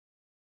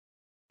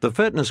The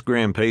Fitness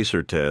Gram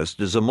Pacer test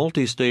is a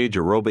multi-stage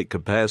aerobic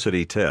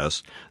capacity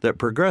test that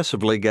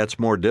progressively gets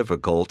more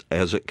difficult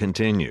as it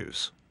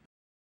continues.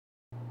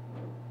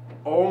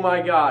 Oh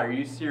my God, are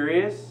you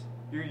serious?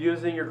 You're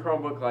using your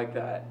Chromebook like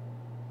that?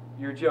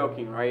 You're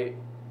joking, right?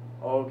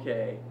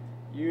 Okay,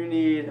 you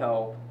need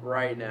help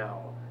right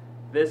now.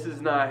 This is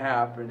not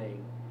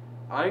happening.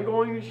 I'm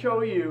going to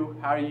show you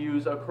how to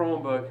use a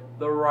Chromebook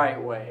the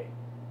right way.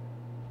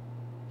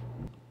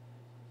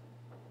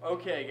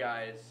 Okay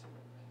guys,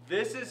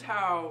 this is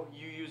how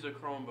you use a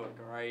Chromebook,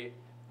 alright?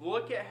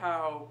 Look at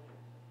how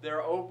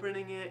they're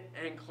opening it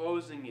and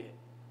closing it.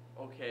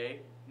 Okay,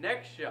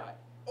 next shot.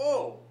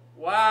 Oh,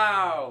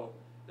 wow!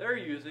 They're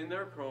using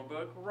their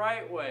Chromebook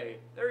right way.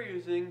 They're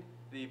using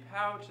the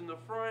pouch in the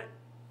front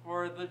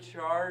for the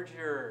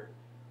charger.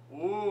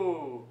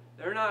 Ooh,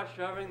 they're not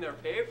shoving their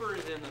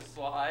papers in the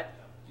slot.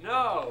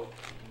 No,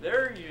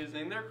 they're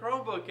using their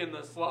Chromebook in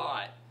the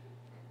slot.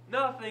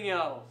 Nothing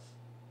else.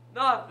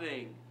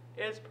 Nothing.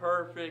 It's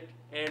perfect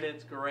and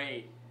it's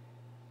great.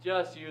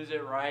 Just use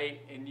it right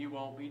and you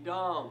won't be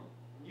dumb.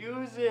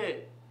 Use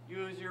it.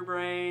 Use your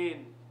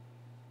brain.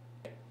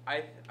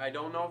 I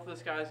don't know if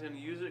this guy's going to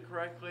use it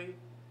correctly.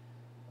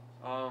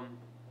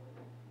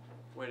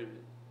 Wait a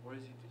minute. What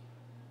does he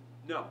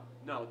do?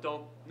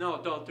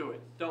 Don't do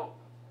it. Don't.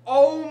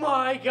 Oh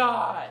my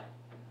God!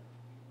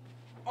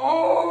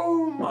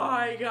 Oh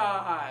my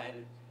God!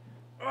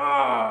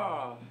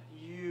 Ah,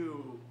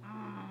 you.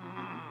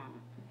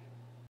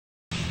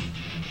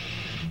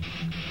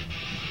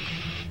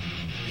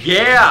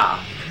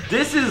 Yeah!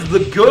 This is the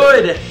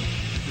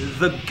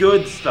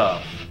good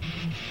stuff.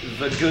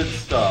 The good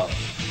stuff.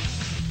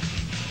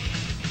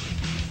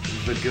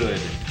 The good.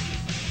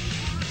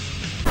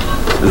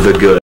 The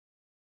good.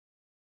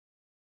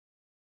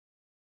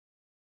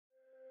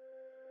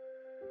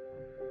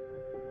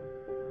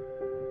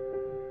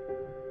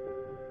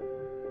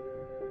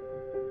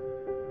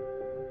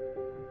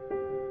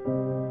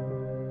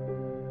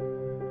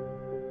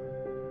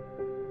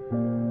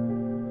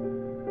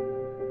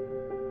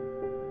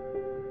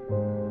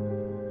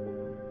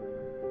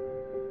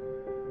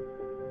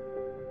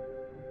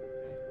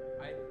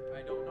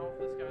 I don't know if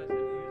this guy's going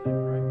to use it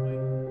correctly.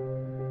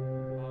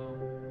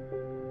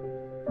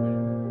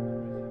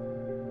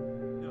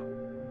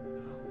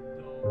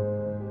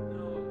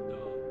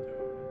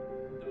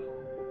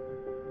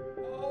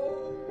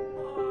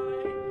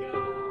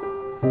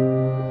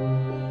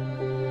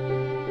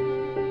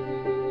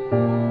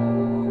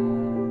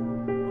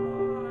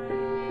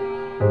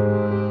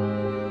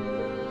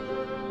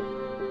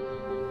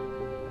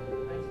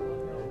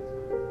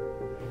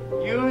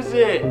 Use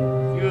it.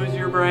 Use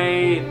your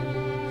brain.